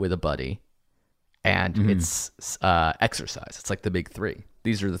hang out with a buddy. And it's exercise. It's like the big 3.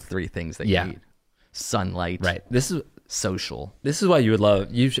 These are the 3 things that you need. Sunlight. Right. Social. This is why you would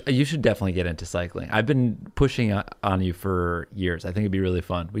love. You should definitely get into cycling. I've been pushing on you for years. I think it'd be really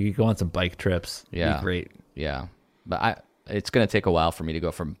fun. We could go on some bike trips. Yeah, it'd be great. Yeah, but it's going to take a while for me to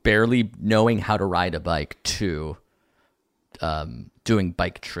go from barely knowing how to ride a bike to doing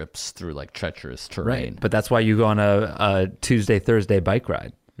bike trips through like treacherous terrain. Right, but that's why you go on a Tuesday, Thursday bike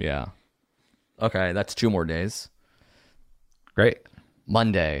ride. Yeah. Okay, that's 2 more days. Great.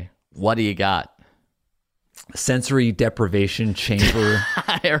 Monday, what do you got? Sensory deprivation chamber.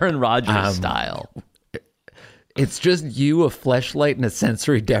 Aaron Rodgers style. It's just you, a fleshlight, and a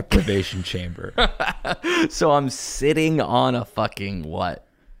sensory deprivation chamber. So I'm sitting on a fucking what?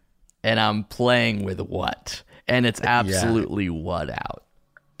 And I'm playing with what? And it's absolutely what out.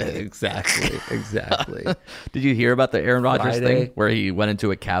 Exactly. Did you hear about the Aaron Rodgers Friday thing where he went into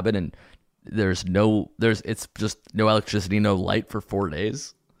a cabin and it's just no electricity, no light for 4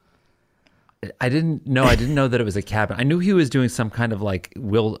 days? I didn't know that it was a cabin. I knew he was doing some kind of like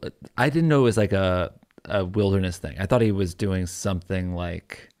I didn't know it was like a wilderness thing. I thought he was doing something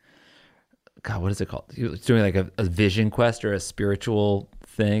like, God, what is it called? He was doing like a vision quest or a spiritual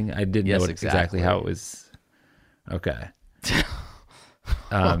thing. I didn't know exactly how it was. Okay.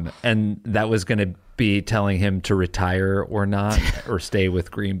 And that was going to be telling him to retire or not, or stay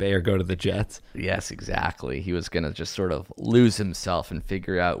with Green Bay or go to the Jets. Yes, exactly. He was going to just sort of lose himself and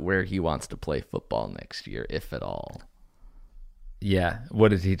figure out where he wants to play football next year, if at all. Yeah. What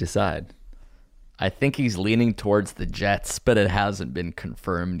did he decide? I think he's leaning towards the Jets, but it hasn't been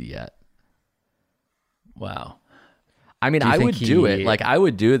confirmed yet. Wow. I mean, I would do it. Like, I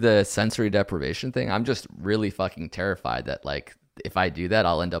would do the sensory deprivation thing. I'm just really fucking terrified that, like, if I do that,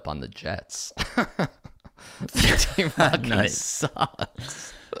 I'll end up on the Jets. Team fucking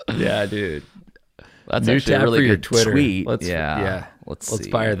sucks. Yeah, dude. That's actually a really for your good Twitter. tweet. Let's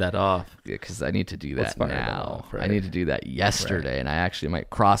fire that off. Yeah, because I need to do that now. I need to do that yesterday, and I actually might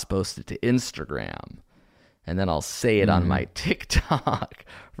cross-post it to Instagram. And then I'll say it on my TikTok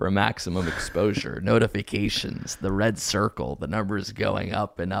for maximum exposure. Notifications, the red circle, the numbers going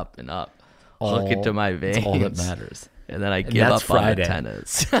up and up and up. Hook it to my veins. That's all that matters. And then I give up Friday. on the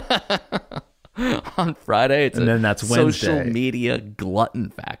tennis. On Friday, it's then that's Wednesday. Social media glutton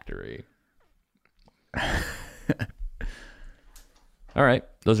factory. All right.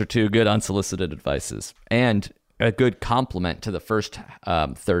 Those are 2 good unsolicited advices. And a good compliment to the first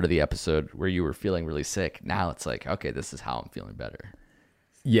third of the episode where you were feeling really sick. Now it's like, okay, this is how I'm feeling better.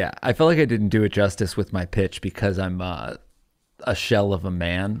 Yeah, I felt like I didn't do it justice with my pitch because I'm a shell of a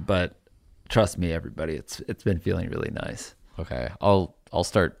man, but trust me, everybody, it's been feeling really nice. Okay, I'll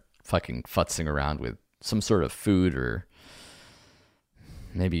start fucking futzing around with some sort of food or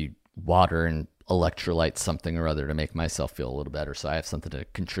maybe water and electrolyte something or other to make myself feel a little better, so I have something to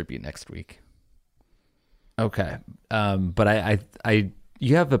contribute next week. Okay, but I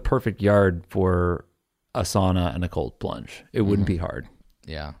you have a perfect yard for a sauna and a cold plunge. It wouldn't be hard.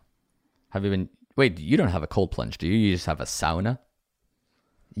 Yeah. Have you been... Wait, you don't have a cold plunge, do you? You just have a sauna?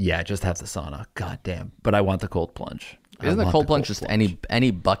 Yeah, just have the sauna. God damn. But I want the cold plunge. Isn't the cold plunge just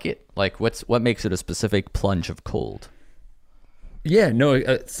any bucket? Like, what makes it a specific plunge of cold? Yeah,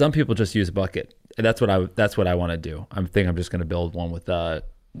 no. Some people just use a bucket. And that's what I want to do. I'm just going to build one with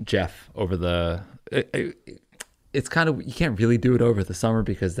Jeff over the. It's kind of, you can't really do it over the summer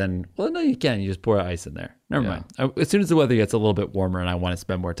because then, well, no, you can. You just pour ice in there. Never mind. As soon as the weather gets a little bit warmer and I want to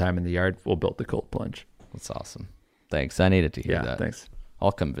spend more time in the yard, we'll build the cold plunge. That's awesome. Thanks. I needed to hear that. Yeah, thanks.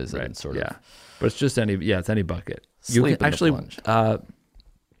 I'll come visit and sort of. Yeah, but it's just it's any bucket. Sleep you can, in actually, the plunge.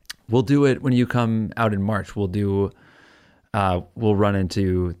 We'll do it when you come out in March. We'll run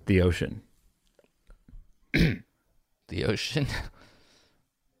into the ocean. The ocean?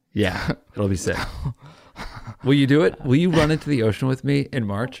 Yeah, it'll be sick. Will you do it? Will you run into the ocean with me in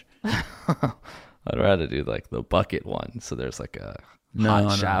March? I'd rather do like the bucket one, so there's like a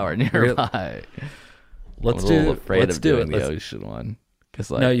hot shower nearby. Let's I'm a little afraid of doing the ocean one.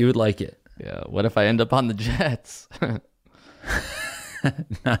 No, you would like it. Yeah. What if I end up on the jets?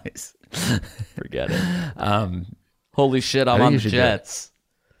 Nice. Forget it. Holy shit, I'm on the jets.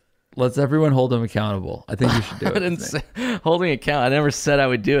 Let's everyone hold them accountable. I think you should do it. I didn't say holding account. I never said I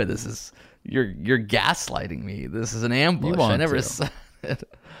would do it. This is you're gaslighting me. This is an ambush. I never said it.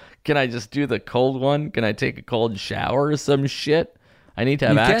 Can I just do the cold one? Can I take a cold shower or some shit? I need to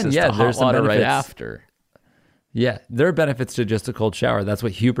have access to hot water right after. Yeah, there are benefits to just a cold shower. That's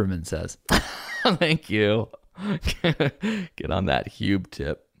what Huberman says. Thank you. Get on that Hube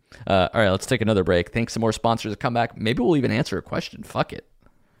tip. All right, let's take another break. Thanks some more sponsors to come back. Maybe we'll even answer a question. Fuck it.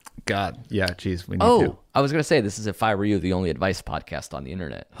 God, yeah, geez, we need to. I was going to say, this is If I Were You, the only advice podcast on the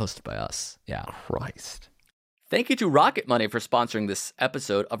internet, hosted by us. Yeah. Christ. Thank you to Rocket Money for sponsoring this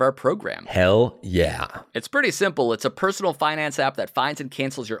episode of our program. Hell yeah. It's pretty simple. It's a personal finance app that finds and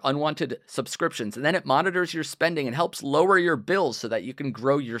cancels your unwanted subscriptions, and then it monitors your spending and helps lower your bills so that you can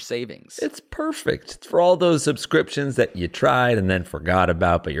grow your savings. It's perfect. It's for all those subscriptions that you tried and then forgot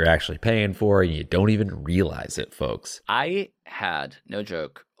about, but you're actually paying for, and you don't even realize it, folks. I had, no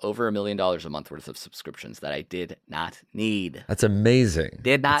joke, over $1 million a month worth of subscriptions that I did not need. That's amazing.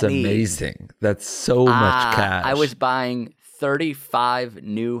 Did not That's need. amazing. That's so much cash. I was buying 35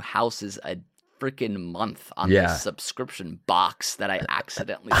 new houses a freaking month on this subscription box that I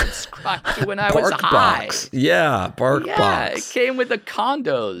accidentally subscribed to when I was high. Yeah, Bark Box. Yeah, it came with the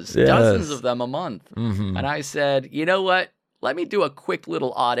condos, dozens of them a month. Mm-hmm. And I said, you know what? Let me do a quick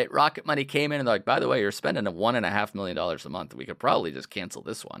little audit. Rocket Money came in and they're like, by the way, you're spending $1.5 million a month. We could probably just cancel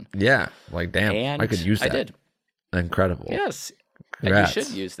this one. Yeah. Like, damn, and I could use that. I did. Incredible. Yes. Congrats. And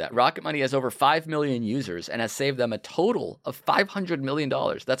you should use that. Rocket Money has over 5 million users and has saved them a total of $500 million.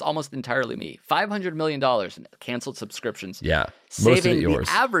 That's almost entirely me. $500 million in canceled subscriptions. Yeah. Most saving of it yours.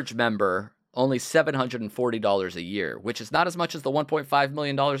 The average member only $740 a year, which is not as much as the $1.5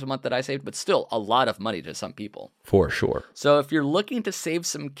 million a month that I saved, but still a lot of money to some people. For sure. So if you're looking to save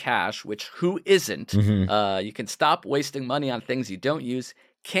some cash, which who isn't, you can stop wasting money on things you don't use.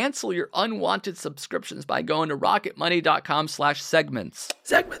 Cancel your unwanted subscriptions by going to rocketmoney.com/segments.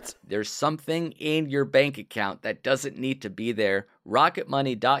 Segments. There's something in your bank account that doesn't need to be there.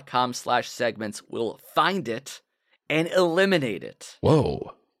 Rocketmoney.com/segments will find it and eliminate it.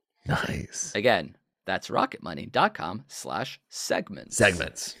 Whoa. Nice. Again, that's rocketmoney.com/segments.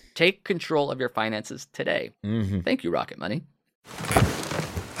 Segments. Take control of your finances today. Thank you, Rocket Money.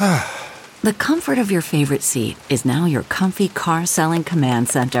 The comfort of your favorite seat is now your comfy car selling command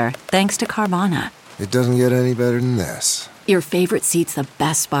center, thanks to Carvana. It doesn't get any better than this. Your favorite seat's the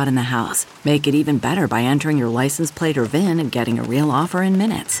best spot in the house. Make it even better by entering your license plate or VIN and getting a real offer in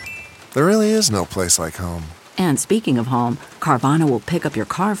minutes. There really is no place like home. And speaking of home, Carvana will pick up your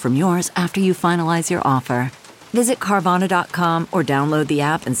car from yours after you finalize your offer. Visit Carvana.com or download the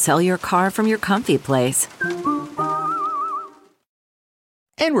app and sell your car from your comfy place.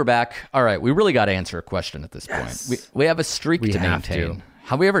 And we're back. All right, we really got to answer a question at this point. We have a streak to maintain.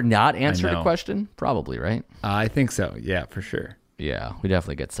 Have we ever not answered a question? Probably, right? I think so. Yeah, for sure. Yeah, we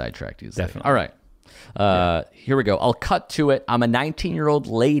definitely get sidetracked. Definitely. All right, Here we go. I'll cut to it. I'm a 19-year-old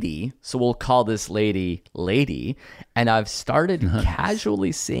lady, so we'll call this lady, and I've started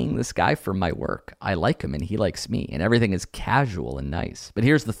casually seeing this guy from my work. I like him and he likes me, and everything is casual and nice. But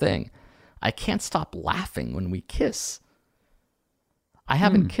here's the thing. I can't stop laughing when we kiss. I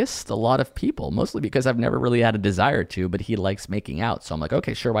haven't kissed a lot of people, mostly because I've never really had a desire to, but he likes making out. So I'm like,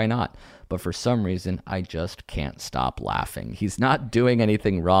 okay, sure, why not? But for some reason, I just can't stop laughing. He's not doing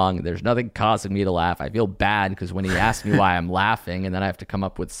anything wrong. There's nothing causing me to laugh. I feel bad because when he asks me why I'm laughing, and then I have to come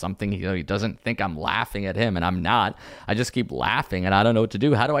up with something, he doesn't think I'm laughing at him, and I'm not. I just keep laughing, and I don't know what to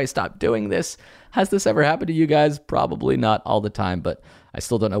do. How do I stop doing this? Has this ever happened to you guys? Probably not all the time, but I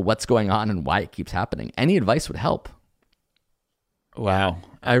still don't know what's going on and why it keeps happening. Any advice would help. Wow.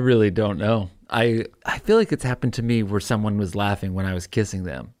 I really don't know. I feel like it's happened to me where someone was laughing when I was kissing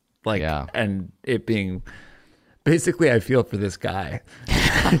them. Like, yeah. And it being basically, I feel for this guy.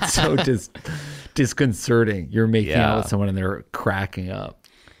 It's so disconcerting. You're making out with someone and they're cracking up.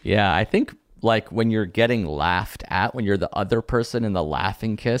 Yeah. I think like when you're getting laughed at, when you're the other person in the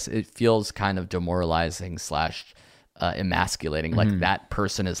laughing kiss, it feels kind of demoralizing / emasculating. Like that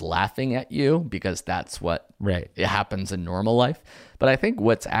person is laughing at you because that's what it happens in normal life. But I think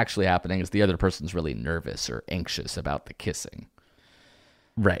what's actually happening is the other person's really nervous or anxious about the kissing.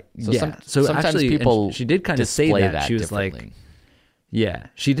 Right. So yeah. So sometimes actually, people she did kind of say that. She was like, differently. yeah,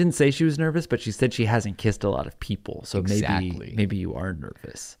 she didn't say she was nervous, but she said she hasn't kissed a lot of people. So Exactly. maybe you are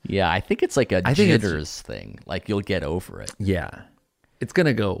nervous. Yeah, I think it's like a jitters thing. Like you'll get over it. Yeah. It's going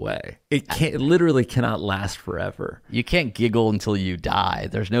to go away. It literally cannot last forever. You can't giggle until you die.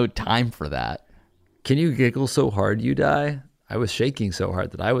 There's no time for that. Can you giggle so hard you die? I was shaking so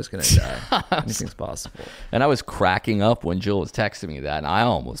hard that I was going to die. Anything's possible. And I was cracking up when Jill was texting me that, and I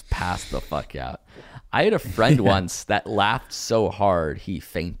almost passed the fuck out. I had a friend once that laughed so hard he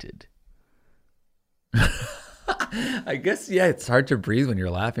fainted. I guess, yeah, it's hard to breathe when you're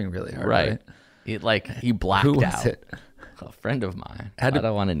laughing really hard. Right. He blacked Who was out. it? A friend of mine. I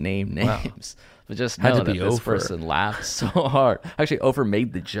don't want to name names, but just know that this Ofer. person laughed so hard. Actually, Ofer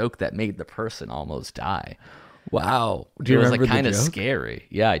made the joke that made the person almost die. Wow. Do you remember the joke? It was kind of scary.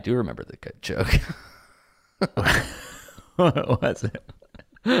 Yeah, I do remember the good joke. What was it?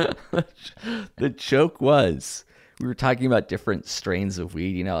 The joke was we were talking about different strains of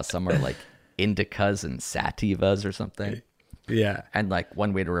weed. You know, some are like indicas and sativas or something. Yeah. And like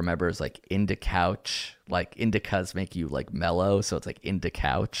one way to remember is like indicouch. Like indicas make you like mellow, so it's like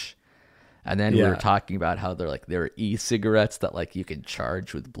indicouch. And then we were talking about how they're e-cigarettes that like you can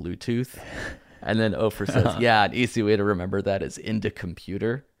charge with Bluetooth. And then Ofer says, yeah, an easy way to remember that is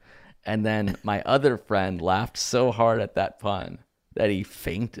Indicomputer. And then my other friend laughed so hard at that pun that he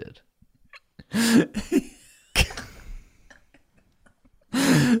fainted. In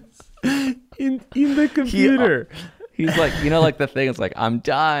the computer. He's like, you know, like the thing is like, I'm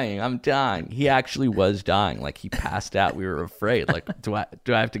dying. He actually was dying. Like he passed out. We were afraid. Like, do I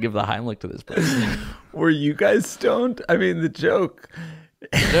have to give the Heimlich to this person? Were you guys stoned? I mean, the joke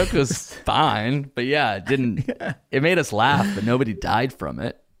was fine, but yeah, it didn't. It made us laugh, but nobody died from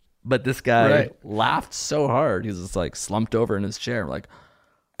it. But this guy laughed so hard, he's just like slumped over in his chair. Like,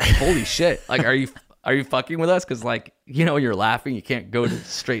 holy shit! Like, are you fucking with us? Because like, you know, when you're laughing, you can't go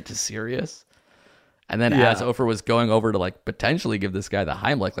straight to serious. And then as Ofer was going over to like potentially give this guy the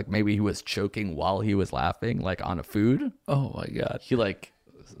Heimlich, like maybe he was choking while he was laughing, like on a food. Oh my god! He like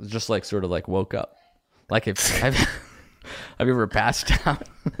just like sort of like woke up. Like if have you ever passed out?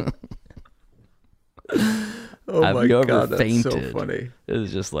 Oh my god, that's fainted? so funny. It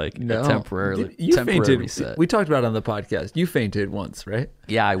was just like No. a temporary fainted. reset. We talked about it on the podcast. You fainted once, right?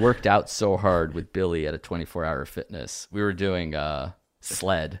 Yeah, I worked out so hard with Billy at a 24-hour fitness. We were doing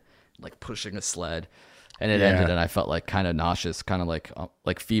sled, like pushing a sled, and it ended, and I felt like kind of nauseous, kind of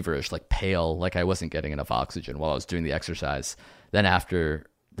like feverish, like pale, like I wasn't getting enough oxygen while I was doing the exercise. Then after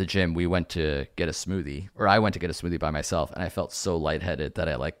the gym, we went to get a smoothie, or I went to get a smoothie by myself, and I felt so lightheaded that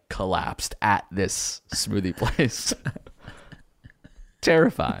I like collapsed at this smoothie place.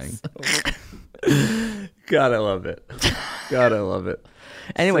 Terrifying. God, I love it. God, I love it.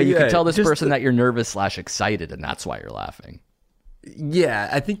 Anyway, So, you yeah, can tell this just person that you're nervous / excited, and that's why you're laughing. Yeah,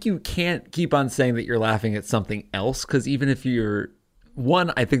 I think you can't keep on saying that you're laughing at something else, because even if you're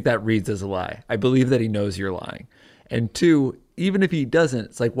one, I think that reads as a lie. I believe that he knows you're lying. And two, even if he doesn't,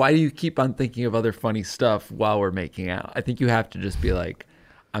 it's like, why do you keep on thinking of other funny stuff while we're making out? I think you have to just be like,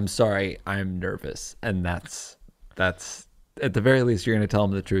 I'm sorry, I'm nervous. And that's at the very least, you're going to tell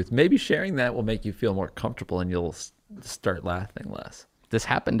him the truth. Maybe sharing that will make you feel more comfortable and you'll start laughing less. This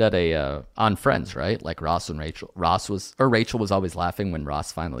happened at on Friends, right? Like Ross and Rachel. Rachel was always laughing when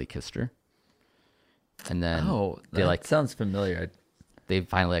Ross finally kissed her. And then that sounds familiar. they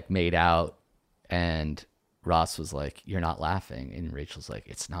finally like made out, and Ross was like, "You're not laughing," and Rachel's like,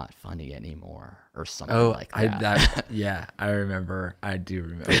 "It's not funny anymore," or something like that. Yeah, I remember. I do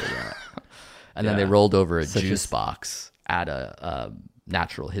remember that. And then they rolled over a juice box at a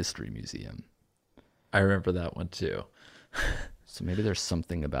natural history museum. I remember that one too. So maybe there's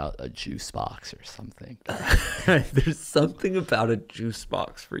something about a juice box or something. There's something about a juice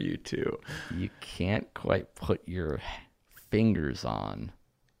box for you too. You can't quite put your fingers on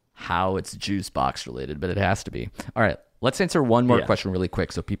how it's juice box related, but it has to be. All right, let's answer one more question really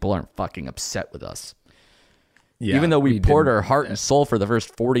quick so people aren't fucking upset with us. Yeah, even though we poured our heart and soul for the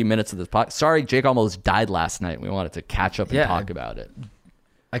first 40 minutes of this podcast. Sorry, Jake almost died last night. We wanted to catch up and talk about it.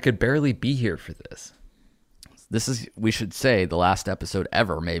 I could barely be here for this. This is, we should say, the last episode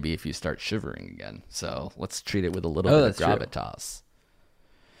ever, maybe, if you start shivering again. So let's treat it with a little bit of gravitas.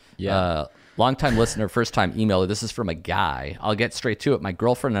 True. Yeah. Long-time listener, first-time emailer. This is from a guy. I'll get straight to it. My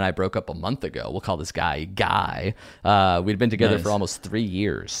girlfriend and I broke up a month ago. We'll call this guy Guy. We'd been together for almost 3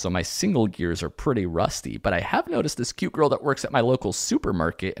 years, so my single years are pretty rusty. But I have noticed this cute girl that works at my local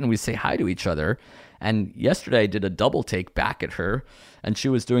supermarket, and we say hi to each other. And yesterday I did a double take back at her, and she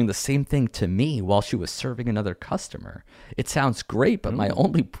was doing the same thing to me while she was serving another customer. It sounds great, but my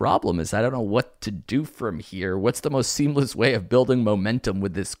only problem is I don't know what to do from here. What's the most seamless way of building momentum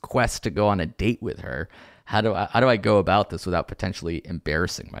with this quest to go on a date with her? How do I go about this without potentially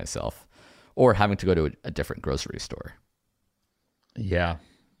embarrassing myself or having to go to a different grocery store? Yeah,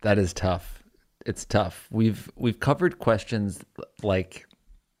 that is tough. It's tough. We've covered questions like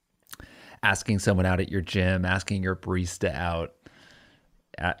asking someone out at your gym, asking your barista out.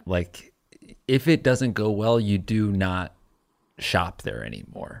 Like, if it doesn't go well, you do not shop there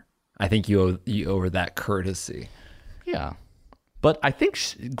anymore. I think you owe her that courtesy. Yeah, but I think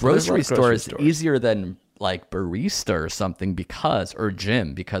grocery store is easier than like barista or something or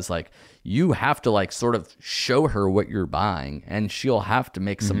gym, because like you have to like sort of show her what you're buying, and she'll have to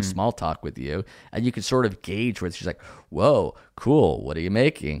make some small talk with you, and you can sort of gauge whether she's like, "Whoa, cool, what are you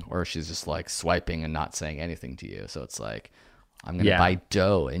making?" or she's just like swiping and not saying anything to you. So it's like, I'm going to buy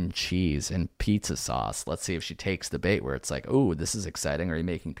dough and cheese and pizza sauce. Let's see if she takes the bait where it's like, "Oh, this is exciting. Are you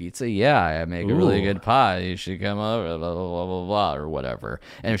making pizza?" "Yeah, I make a really good pie. You should come over," blah, blah, blah, blah, blah, or whatever.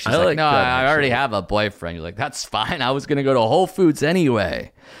 And if she's like, "No, I already have a boyfriend," you're like, "That's fine. I was going to go to Whole Foods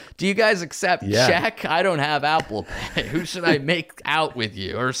anyway. Do you guys accept check? I don't have Apple Pay. Who should I make out with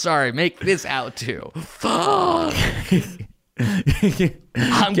you? Or sorry, make this out to?" Fuck.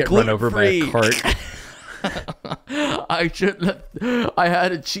 I'm get run over by a cart. I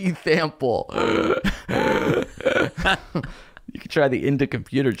had a cheese sample. You could try the into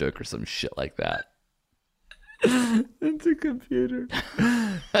computer joke or some shit like that. Into computer.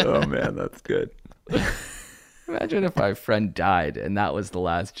 Oh man, that's good. Imagine if my friend died and that was the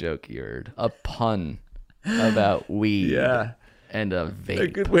last joke he heard. A pun about weed and a vape. A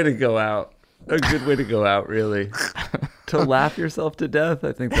good way to go out. Really. To laugh yourself to death.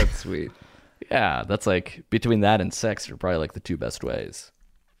 I think that's sweet. Yeah, that's like, between that and sex are probably like the two best ways.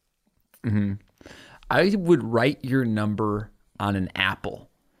 Mm-hmm. I would write your number on an apple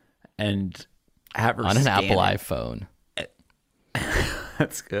and have her on an Apple it. iPhone.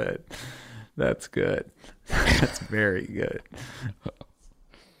 That's good. That's very good.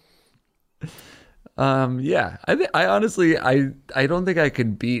 Yeah, I honestly, I don't think I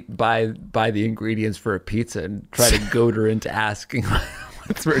can buy the ingredients for a pizza and try to goad her into asking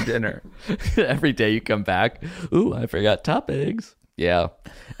what's for dinner. Every day you come back, "Ooh, I forgot toppings." Yeah.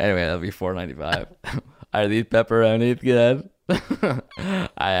 Anyway, that'll be $4.95. Are these pepperonis good?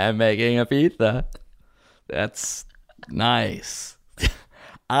 I am making a pizza. That's nice.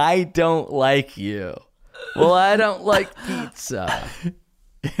 I don't like you. Well, I don't like pizza.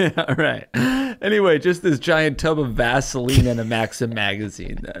 Yeah, right. Anyway, just this giant tub of Vaseline and a Maxim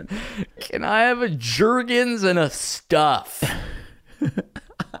magazine then. Can I have a Jergens and a stuff?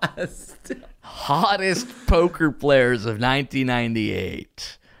 Hottest poker players of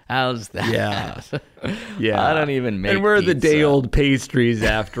 1998. How's that? Yeah. I don't even make. And we're pizza. the day old pastries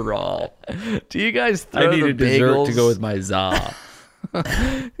after all. Do you guys throw I need the a dessert bagels? to go with my za.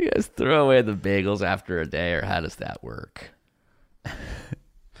 You guys throw away the bagels after a day, or how does that work?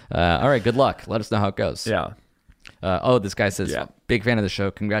 All right, good luck. Let us know how it goes. Yeah. This guy says, big fan of the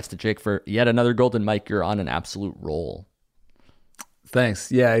show. Congrats to Jake for yet another golden mic. You're on an absolute roll.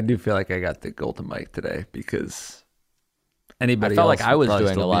 Thanks. Yeah, I do feel like I got the golden mic today because anybody I felt else like I was would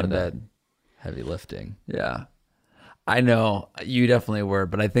doing still a lot be of in the bed. heavy lifting. Yeah. I know you definitely were,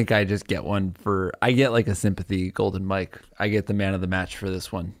 but I think I just get one I get like a sympathy golden mic. I get the man of the match for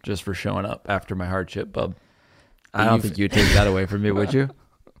this one, just for showing up after my hardship, bub. I don't think you'd take that away from me, would you?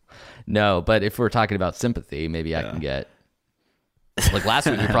 No, but if we're talking about sympathy, maybe I can get, like last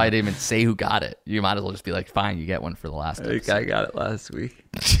week, you probably didn't even say who got it. You might as well just be like, fine, you get one for the last I think episode. I got it last week.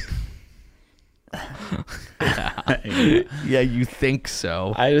 Yeah, you think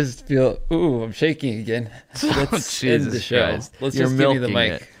so. I just feel, I'm shaking again. Let's end the show. Christ. Let's You're just give me the milking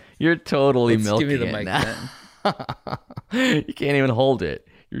mic. it. You're totally Let's milking give me the it mic now. then. You can't even hold it.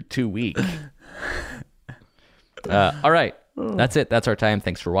 You're too weak. All right. That's it. That's our time.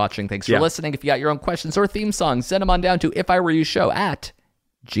 Thanks for watching. Thanks for listening. If you got your own questions or theme songs, send them on down to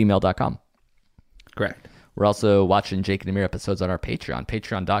ifiwereyoushow@gmail.com. Correct. We're also watching Jake and Amir episodes on our Patreon,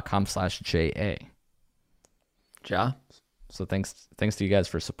 patreon.com/JA. Ja. So thanks to you guys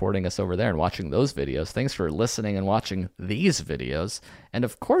for supporting us over there and watching those videos. Thanks for listening and watching these videos. And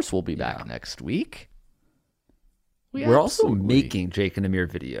of course, we'll be back next week. We're also making Jake and Amir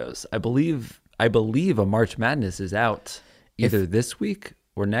videos. I believe a March Madness is out either this week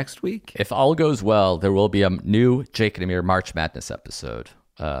or next week. If all goes well, there will be a new Jake and Amir March Madness episode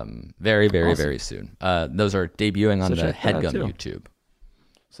very, very, very soon. Those are debuting on the HeadGum YouTube.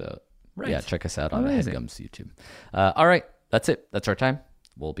 So yeah, check us out on the HeadGum's YouTube. All right, that's it. That's our time.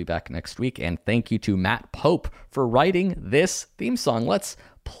 We'll be back next week. And thank you to Matt Pope for writing this theme song. Let's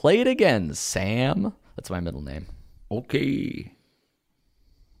play it again, Sam. That's my middle name. Okay.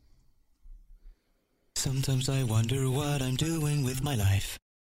 Sometimes I wonder what I'm doing with my life.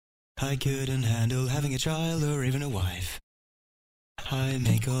 I couldn't handle having a child or even a wife. I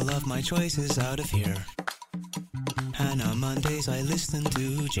make all of my choices out of here. And on Mondays I listen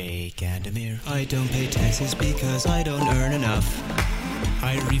to Jake and Amir. I don't pay taxes because I don't earn enough.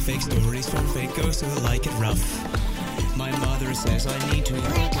 I read fake stories from fake ghosts who like it rough. My mother says I need to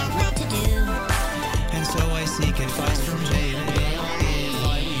work out what to do. And so I seek advice from Jay and Amir.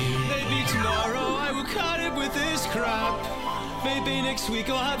 Maybe tomorrow I will cut it with this crap. Maybe next week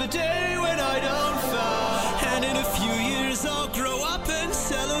I'll have a day when I don't fast. And in a few years I'll grow up and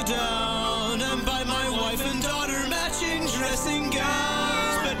settle down and buy my wife and daughter matching dressing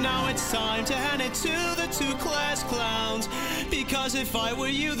gowns. But now it's time to hand it to the two-class clowns, because if I were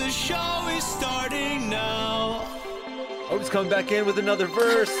you, the show is starting now. Oh, he's coming back in with another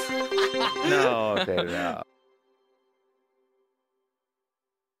verse. No, okay, no.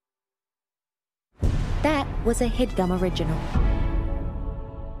 That was a HeadGum original.